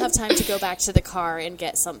 we don't have time to go back to the car and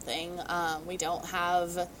get something. We don't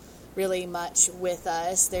have really much with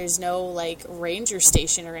us. There's no like ranger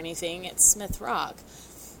station or anything. It's Smith Rock.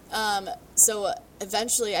 So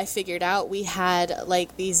eventually I figured out we had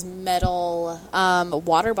like these metal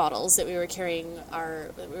water bottles that we were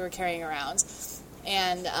carrying around,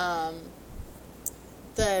 and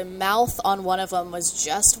the mouth on one of them was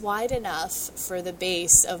just wide enough for the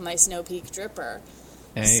base of my Snow Peak dripper.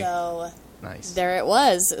 Hey. So Nice. there it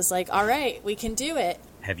was. It was like, all right, we can do it.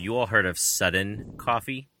 Have you all heard of Sudden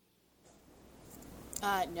Coffee?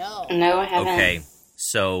 No. No, I haven't. Okay,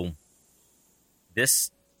 so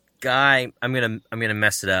this guy, I'm gonna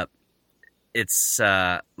mess it up. It's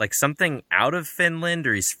like something out of Finland,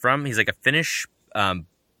 or he's like a Finnish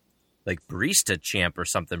like barista champ or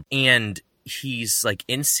something, and he's like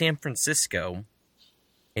in San Francisco,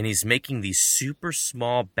 and he's making these super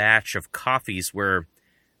small batch of coffees where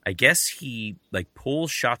I guess he like pulls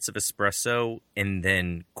shots of espresso and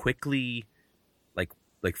then quickly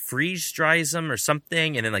like freeze dries them or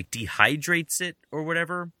something, and then like dehydrates it or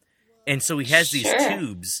whatever. And so he has these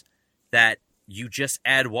tubes that you just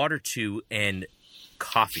add water to and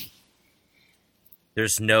coffee.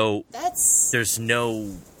 There's no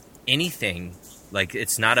anything. Like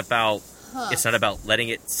it's not about letting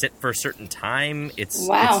it sit for a certain time.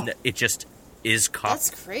 It just is coffee.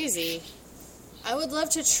 That's crazy. I would love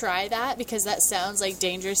to try that because that sounds like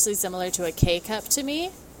dangerously similar to a K-cup to me.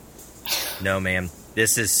 No, ma'am.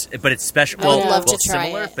 This is, but it's special. I would love to try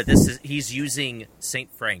similar, it. but this is, he's using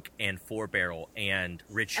St. Frank and 4-barrel and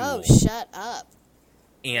Ritual. Oh, shut up.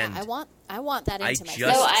 And yeah, I want that into my just-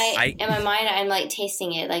 food. In my mind, I'm like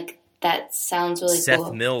tasting it. Like that sounds really Seth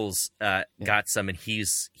cool. Mills got some, and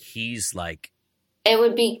he's like, It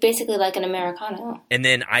would be basically like an Americano. and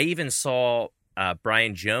then I even saw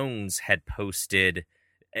Brian Jones had posted.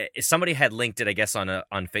 Somebody had linked it, I guess, on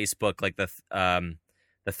Facebook, like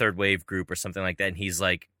the Third Wave group or something like that, and he's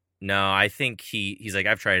like, no, I think he's like,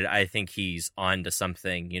 I've tried it. I think he's on to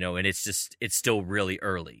something, and it's still really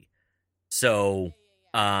early. So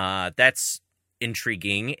that's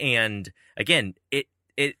intriguing. And again, it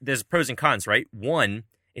there's pros and cons, right? One,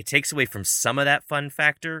 it takes away from some of that fun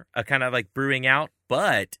factor, kind of like brewing out,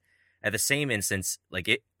 but at the same instance, like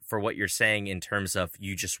it, for what you're saying in terms of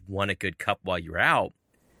you just want a good cup while you're out,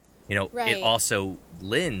 Right. it also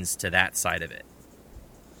lends to that side of it.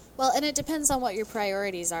 Well, and it depends on what your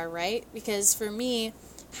priorities are, right? Because for me,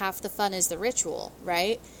 half the fun is the ritual,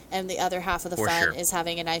 right? And the other half of the For fun sure. is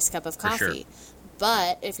having a nice cup of For sure. coffee.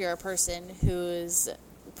 But if you're a person whose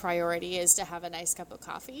priority is to have a nice cup of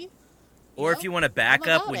coffee, Or if you want to back I'm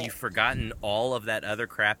up about when it. you've forgotten all of that other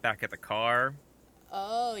crap back at the car.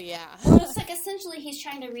 oh yeah. Well, it's like essentially he's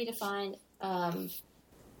trying to redefine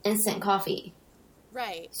instant coffee,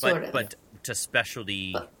 Right. sort of. But to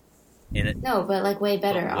specialty in it, No, but like way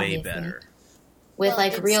better, but way obviously. better. With Well,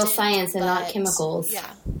 like real instant, science and not but- chemicals.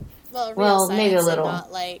 Yeah. Well, real Well, science maybe a and little.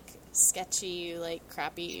 not like sketchy, like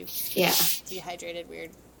crappy, Yeah. dehydrated,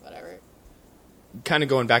 weird, whatever. Kind of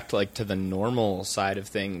going back to the normal side of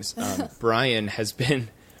things, Brian,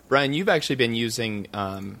 you've actually been using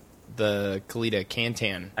the Kalita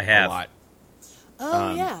Kantan I have. a lot.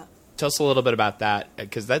 Oh yeah. Tell us a little bit about that,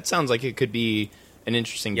 because that sounds like it could be an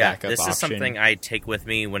interesting Yeah, backup this option. is something I take with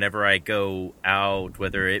me whenever I go out,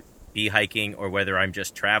 whether it be hiking or whether I'm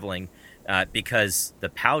just traveling, because the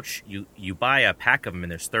pouch, you buy a pack of them,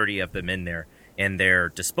 and there's 30 of them in there, and they're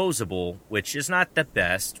disposable, which is not the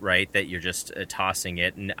best, right, that you're just tossing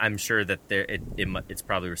it. And I'm sure that it's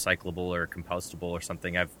probably recyclable or compostable or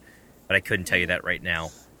something, but I couldn't tell you that right now.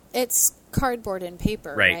 It's cardboard and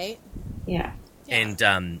paper, Right. right? Yeah. Yeah.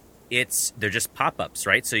 And they're just pop-ups,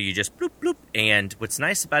 right? So you just bloop bloop. And what's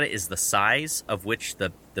nice about it is the size of which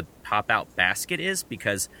the pop-out basket is,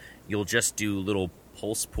 because you'll just do little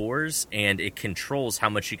pulse pours, and it controls how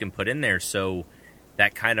much you can put in there. So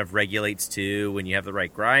that kind of regulates too, when you have the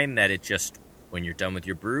right grind, that it just, when you're done with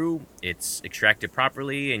your brew, it's extracted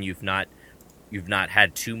properly, and you've not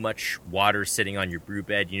had too much water sitting on your brew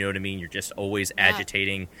bed. You know what I mean? You're just always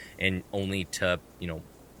agitating, and only to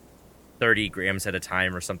 30 grams at a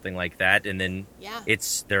time or something like that. And then Yeah.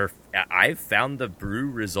 I've found the brew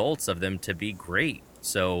results of them to be great.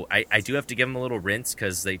 So I do have to give them a little rinse,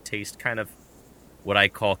 because they taste kind of what I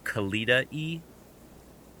call Kalita-y.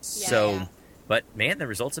 So, yeah. but man, the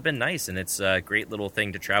results have been nice, and it's a great little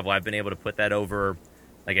thing to travel. I've been able to put that over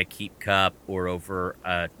like a keep cup, or over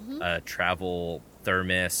a travel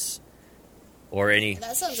thermos, or any. And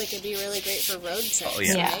that sounds like it'd be really great for road trips, Oh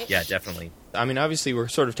yeah, Yeah. right? yeah, definitely. I mean, obviously, we're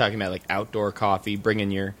sort of talking about like outdoor coffee,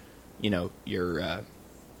 bringing your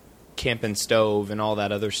camping stove and all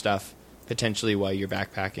that other stuff, potentially while you're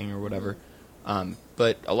backpacking or whatever.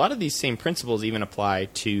 But a lot of these same principles even apply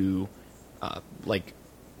to like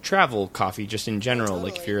travel coffee, just in general.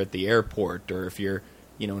 Like if Totally. you're at the airport, or if you're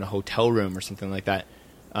in a hotel room or something like that.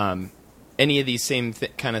 Any of these same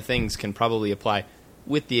kind of things can probably apply,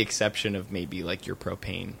 with the exception of maybe like your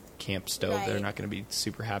propane camp stove. Right. They're not going to be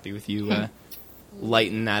super happy with you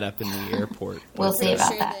lighting that up in the airport. We'll But, see I'm about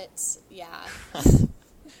sure that. yeah.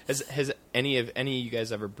 Has any of you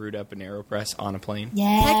guys ever brewed up an AeroPress on a plane?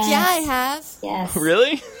 Yes. Heck yeah, I have. Yes.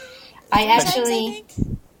 Really? I Sometimes, actually,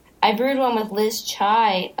 think. I brewed one with Liz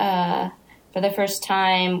Chai for the first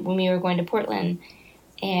time when we were going to Portland,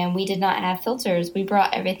 and we did not have filters. We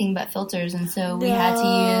brought everything but filters, and so we had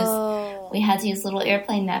to use little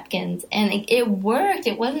airplane napkins, and it worked.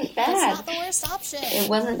 It wasn't That's bad. not the worst option. It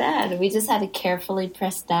wasn't bad. We just had to carefully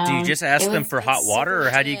press down. Do you just ask It them was- for hot that's water, super or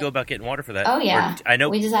how do you legit. go about getting water for that? Oh yeah, Or, I know.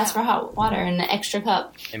 We just asked for hot water and an extra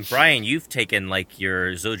cup. And Brian, you've taken like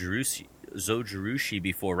your Zojirushi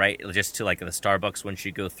before, right? Just to like the Starbucks once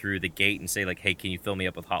you go through the gate and say like, "Hey, can you fill me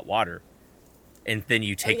up with hot water?" And then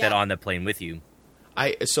you take that yeah. on the plane with you.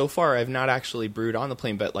 So far I've not actually brewed on the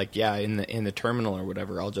plane, but like in the terminal or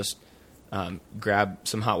whatever, I'll just grab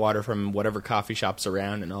some hot water from whatever coffee shops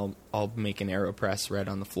around, and I'll make an AeroPress right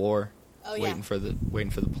on the floor, Oh, yeah. waiting for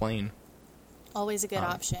the plane. Always a good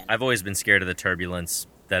option. I've always been scared of the turbulence,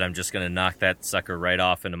 that I'm just going to knock that sucker right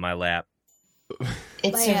off into my lap.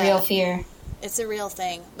 It's a real fear. It's a real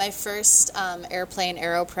thing. My first airplane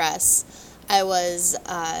AeroPress, I was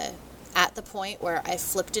at the point where I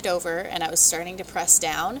flipped it over and I was starting to press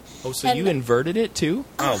down. Oh, so you inverted it too?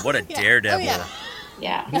 Oh, what a daredevil. Oh,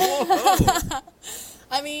 Yeah.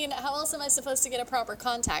 I mean, how else am I supposed to get a proper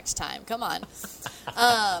contact time? Come on.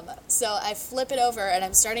 So I flip it over, and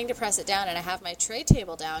I'm starting to press it down, and I have my tray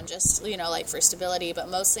table down just, like for stability, but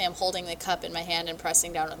mostly I'm holding the cup in my hand and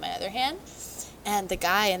pressing down with my other hand. And the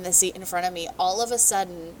guy in the seat in front of me, all of a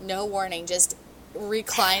sudden, no warning, just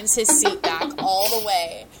reclines his seat back all the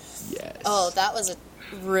way. Yes. Oh, that was a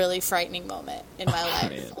really frightening moment in my life.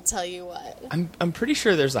 Man. I'll tell you what. I'm pretty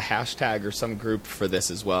sure there's a hashtag or some group for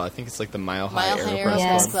this as well. I think it's like the Mile High AeroPress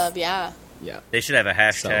Aeropress Club, yeah. Yeah. They should have a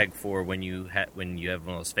hashtag for when you have one of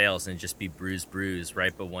those fails, and just be bruise,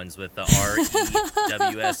 right? But one's with the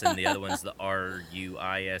REWS and the other one's the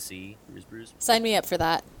RUISE. Bruise. Sign me up for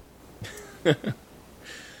that.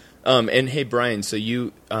 And hey, Brian, so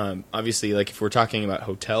you obviously, like, if we're talking about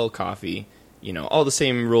hotel coffee, all the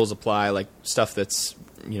same rules apply, like stuff that's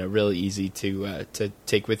really easy to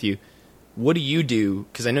take with you. What do you do?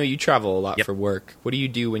 Because I know you travel a lot for work. What do you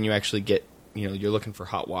do when you actually get you're looking for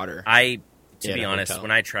hot water? To be honest,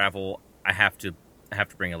 when I travel, I have to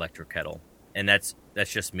bring electric kettle, and that's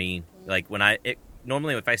just me. Like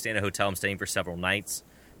normally if I stay in a hotel, I'm staying for several nights,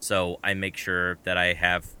 so I make sure that I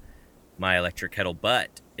have my electric kettle.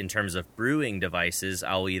 But in terms of brewing devices,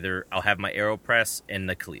 I'll have my AeroPress and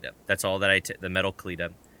the Kalita. That's all that the metal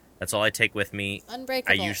Kalita. That's all I take with me.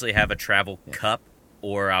 Unbreakable. I usually have a travel cup,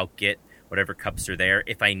 or I'll get whatever cups are there.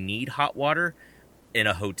 If I need hot water in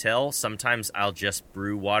a hotel, sometimes I'll just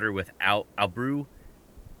brew water I'll brew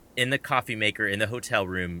in the coffee maker in the hotel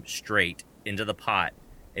room straight into the pot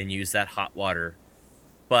and use that hot water.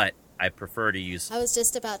 But I prefer to use... I was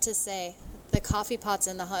just about to say, the coffee pots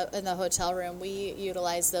in the hotel room, we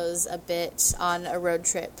utilize those a bit on a road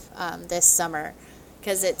trip this summer,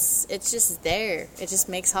 because it's just there. It just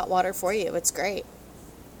makes hot water for you. It's great.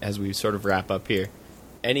 As we sort of wrap up here,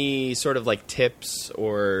 any sort of like tips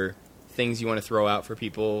or things you want to throw out for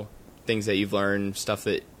people, things that you've learned, stuff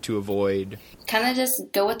that to avoid? Kind of just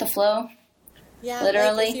go with the flow. Yeah,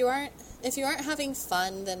 literally. Like if you aren't having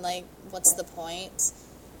fun, then like what's the point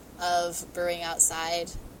of brewing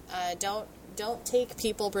outside? Don't take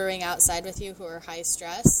people brewing outside with you who are high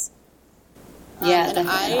stress.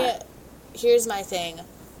 Here's my thing.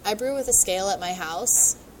 I brew with a scale at my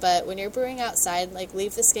house, but when you're brewing outside, like,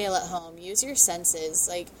 leave the scale at home. Use your senses.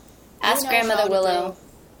 Like, ask Grandmother Willow.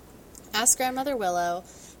 Ask Grandmother Willow,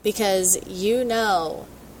 because you know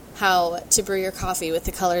how to brew your coffee with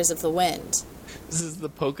the colors of the wind. This is the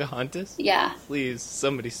Pocahontas? Yeah. Please,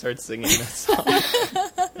 somebody start singing that song.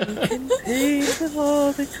 You can paint with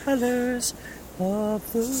all the colors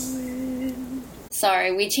of the wind.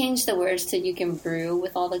 Sorry, we changed the words to "you can brew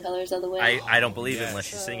with all the colors of the wind." I don't believe it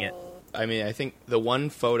unless you sing it. I mean, I think the one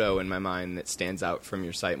photo in my mind that stands out from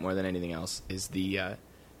your site more than anything else is I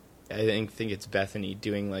think it's Bethany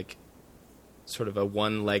doing like sort of a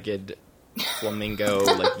one-legged flamingo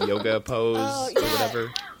like yoga pose or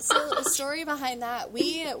whatever. So the story behind that,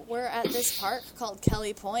 we were at this park called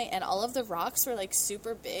Kelly Point, and all of the rocks were like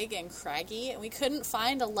super big and craggy, and we couldn't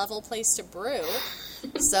find a level place to brew.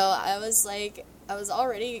 So I was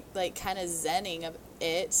already like kind of zenning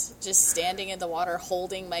it, just standing in the water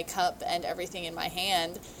holding my cup and everything in my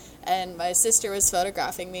hand. And my sister was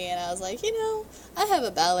photographing me, and I was like, I have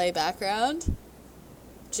a ballet background.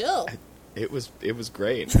 Chill. It was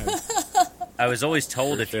great. I was always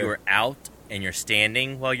told if you were out and you're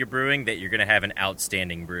standing while you're brewing that you're going to have an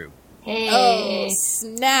outstanding brew. Hey. Oh,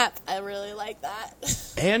 snap. I really like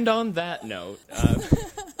that. And on that note,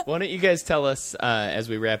 why don't you guys tell us as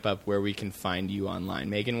we wrap up where we can find you online?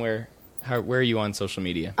 Megan, where are you on social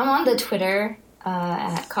media? I'm on the Twitter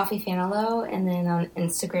at CoffeeFanalo, and then on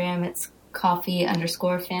Instagram it's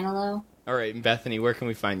coffee_Fanalo. All right, and Bethany, where can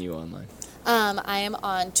we find you online? I am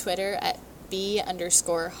on Twitter at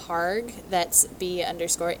B_Harg. That's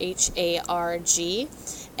B_HARG.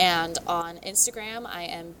 And on Instagram, I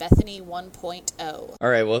am Bethany 1.0. All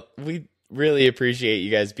right. Well, we really appreciate you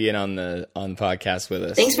guys being on the podcast with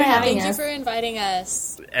us. Thanks for having us. Thank you for inviting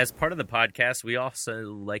us. As part of the podcast, we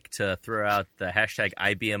also like to throw out the hashtag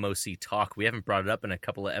IBMOC Talk. We haven't brought it up in a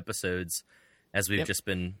couple of episodes as we've just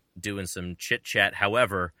been doing some chit-chat.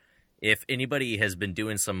 However, if anybody has been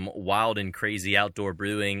doing some wild and crazy outdoor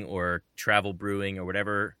brewing or travel brewing or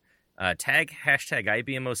whatever, tag hashtag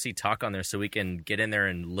IBMOC Talk on there so we can get in there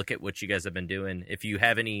and look at what you guys have been doing. If you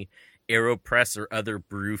have any AeroPress or other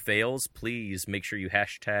brew fails, please make sure you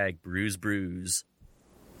hashtag brews.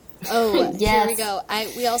 Oh, yes. Here we go.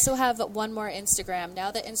 We also have one more Instagram.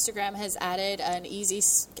 Now that Instagram has added an easy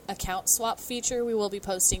account swap feature, we will be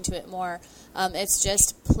posting to it more. It's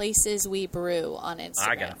just Places We Brew on Instagram.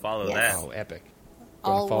 I gotta follow Yes. that. Oh, epic.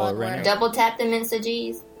 All follow one right word. now. Double tap them Insta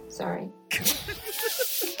G's. Sorry.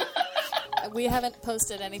 We haven't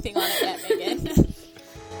posted anything on it yet, Megan.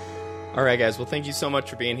 All right, guys. Well, thank you so much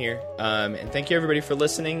for being here. And thank you, everybody, for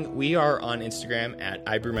listening. We are on Instagram at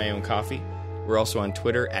I Brew My Own Coffee. We're also on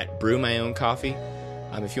Twitter at Brew My Own Coffee.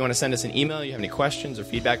 If you want to send us an email, you have any questions or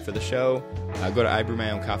feedback for the show, go to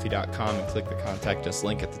ibrewmyowncoffee.com and click the Contact Us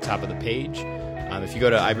link at the top of the page. If you go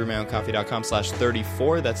to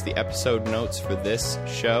ibrewmyowncoffee.com/34, that's the episode notes for this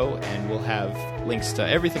show, and we'll have links to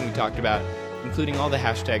everything we talked about, including all the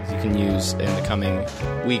hashtags you can use in the coming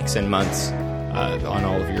weeks and months on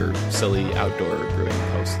all of your silly outdoor brewing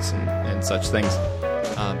posts and such things.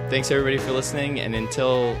 Thanks, everybody, for listening, and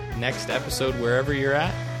until next episode, wherever you're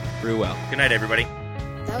at, brew well. Good night, everybody.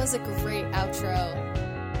 That was a great outro.